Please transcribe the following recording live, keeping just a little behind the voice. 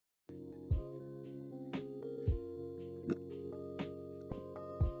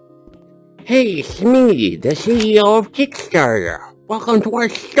Hey, it's me, the CEO of Kickstarter. Welcome to our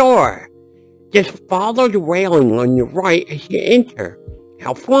store. Just follow the railing on your right as you enter.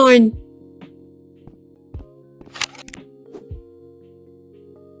 Have fun!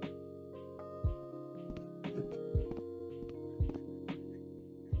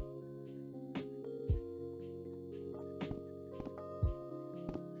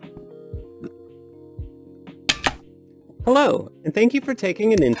 Hello, and thank you for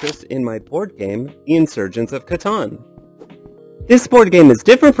taking an interest in my board game, The Insurgents of Catan. This board game is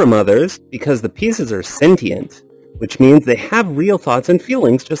different from others because the pieces are sentient, which means they have real thoughts and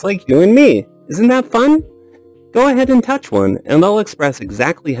feelings just like you and me. Isn't that fun? Go ahead and touch one, and they'll express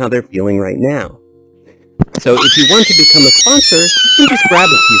exactly how they're feeling right now. So if you want to become a sponsor, you can just grab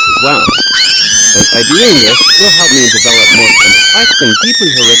a piece as well. And by doing this, you'll help me develop more complex and deeply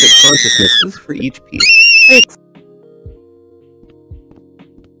horrific consciousnesses for each piece. Thanks!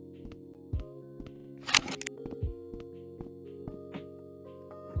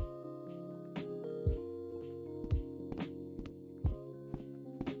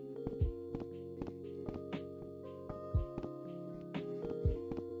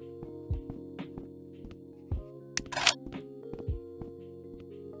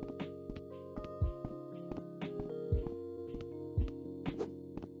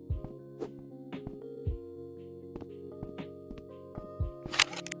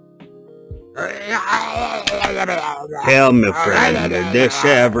 Tell me, friend, did this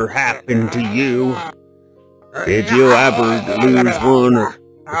ever happen to you? Did you ever lose one or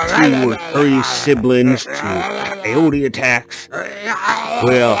two or three siblings to coyote attacks?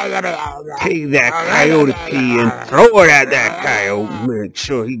 Well, take that coyote pee and throw it at that coyote. Make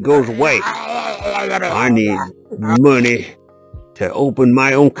sure he goes away. I need money to open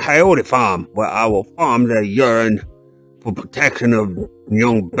my own coyote farm, where I will farm their urine for protection of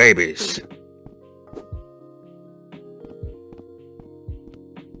young babies.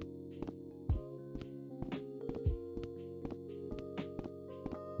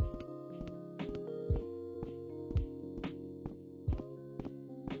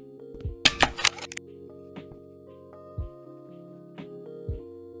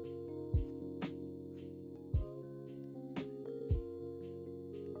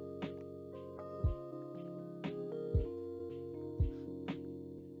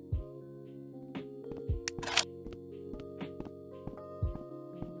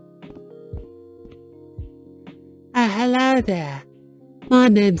 Hello there. My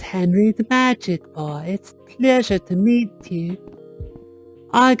name's Henry the Magic Boy. It's a pleasure to meet you.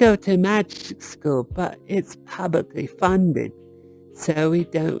 I go to magic school, but it's publicly funded, so we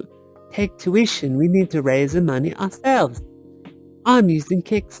don't take tuition. We need to raise the money ourselves. I'm using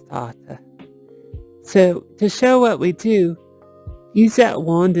Kickstarter. So, to show what we do, use that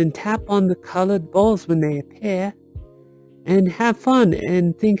wand and tap on the colored balls when they appear, and have fun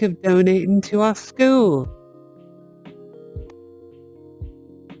and think of donating to our school.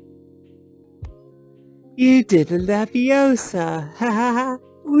 You did a Leviosa! Ha ha ha!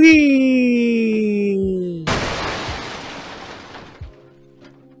 Whee!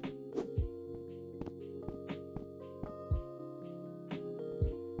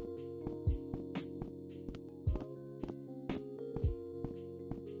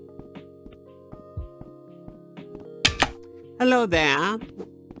 Hello there.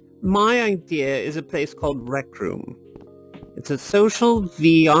 My idea is a place called Rec Room. It's a social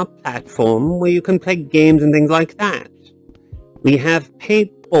VR platform where you can play games and things like that. We have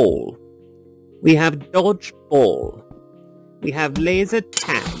paintball. We have dodgeball. We have laser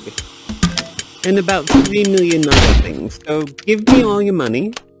tag. And about 3 million other things. So give me all your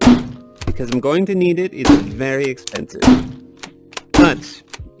money, because I'm going to need it. It's very expensive. But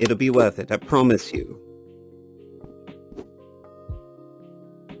it'll be worth it, I promise you.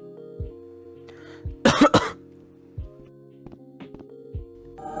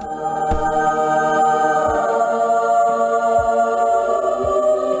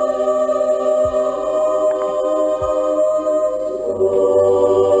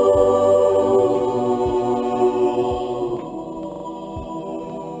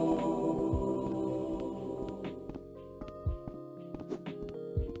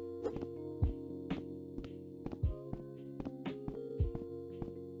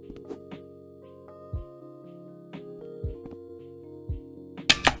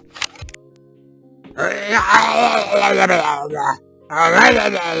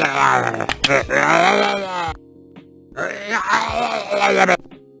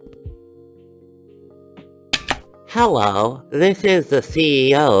 Hello, this is the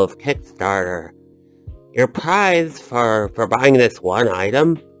CEO of Kickstarter. Your prize for buying this one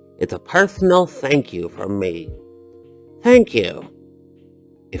item It's a personal thank you from me. Thank you.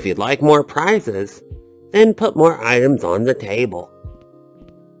 If you'd like more prizes, then put more items on the table.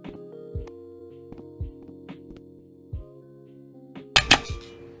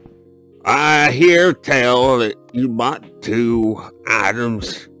 I hear tell that you bought 2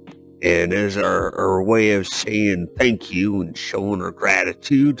 items, and as our way of saying thank you and showing our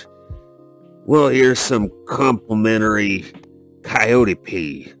gratitude, well, here's some complimentary coyote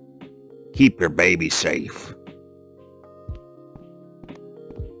pee. Keep your baby safe.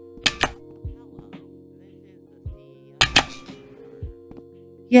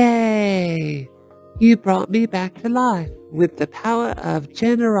 Yay! You brought me back to life with the power of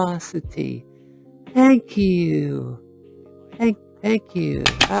generosity. Thank you. Thank you.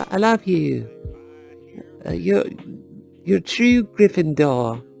 I love you. You're true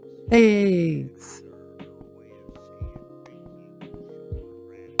Gryffindor. Thanks.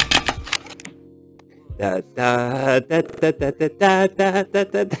 Why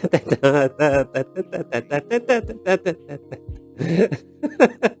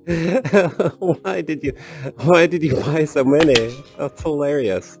did you buy so many? That's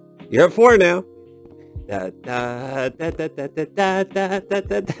hilarious. You're at 4 now. Hi,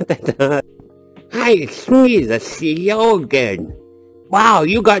 it's me, the CEO again. Wow,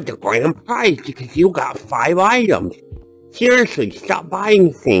 you got the grand prize because you got 5 items. Seriously, stop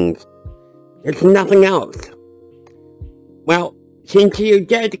buying things. There's nothing else. Well, since you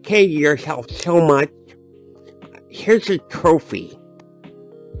dedicated yourself so much, here's a trophy.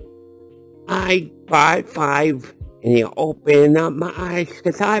 I bought 5, and you open up my eyes,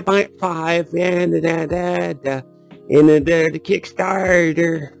 because I bought 5, and the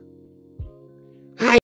Kickstarter.